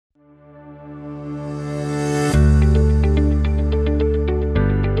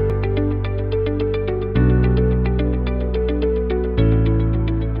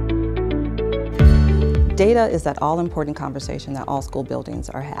Data is that all-important conversation that all school buildings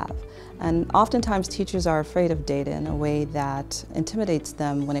have. And oftentimes teachers are afraid of data in a way that intimidates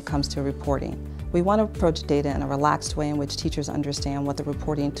them when it comes to reporting. We want to approach data in a relaxed way in which teachers understand what the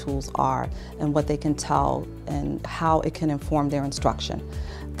reporting tools are and what they can tell and how it can inform their instruction.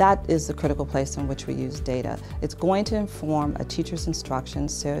 That is the critical place in which we use data. It's going to inform a teacher's instruction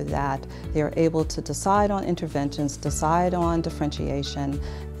so that they're able to decide on interventions, decide on differentiation,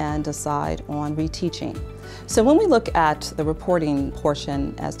 and decide on reteaching. So when we look at the reporting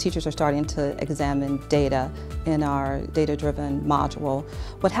portion, as teachers are starting to examine data in our data-driven module,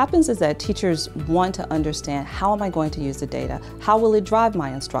 what happens is that teachers want to understand, how am I going to use the data? How will it drive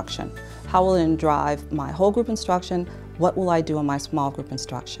my instruction? How will it drive my whole group instruction? What will I do in my small group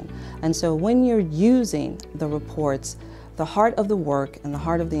instruction? And so when you're using the reports, the heart of the work and the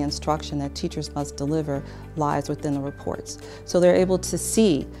heart of the instruction that teachers must deliver lies within the reports. So they're able to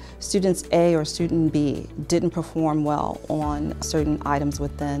see students A or student B didn't perform well on certain items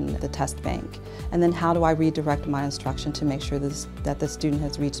within the test bank. And then how do I redirect my instruction to make sure that the student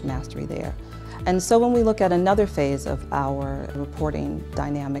has reached mastery there? And so when we look at another phase of our reporting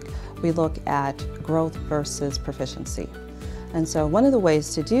dynamic, we look at growth versus proficiency. And so one of the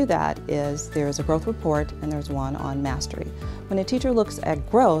ways to do that is there's a growth report and there's one on mastery. When a teacher looks at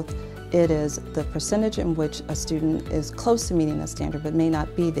growth, it is the percentage in which a student is close to meeting a standard but may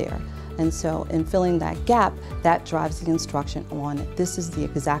not be there. And so in filling that gap, that drives the instruction on this is the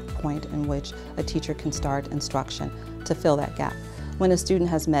exact point in which a teacher can start instruction to fill that gap. When a student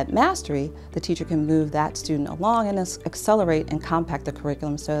has met mastery, the teacher can move that student along and accelerate and compact the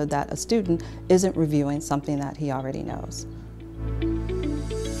curriculum so that a student isn't reviewing something that he already knows.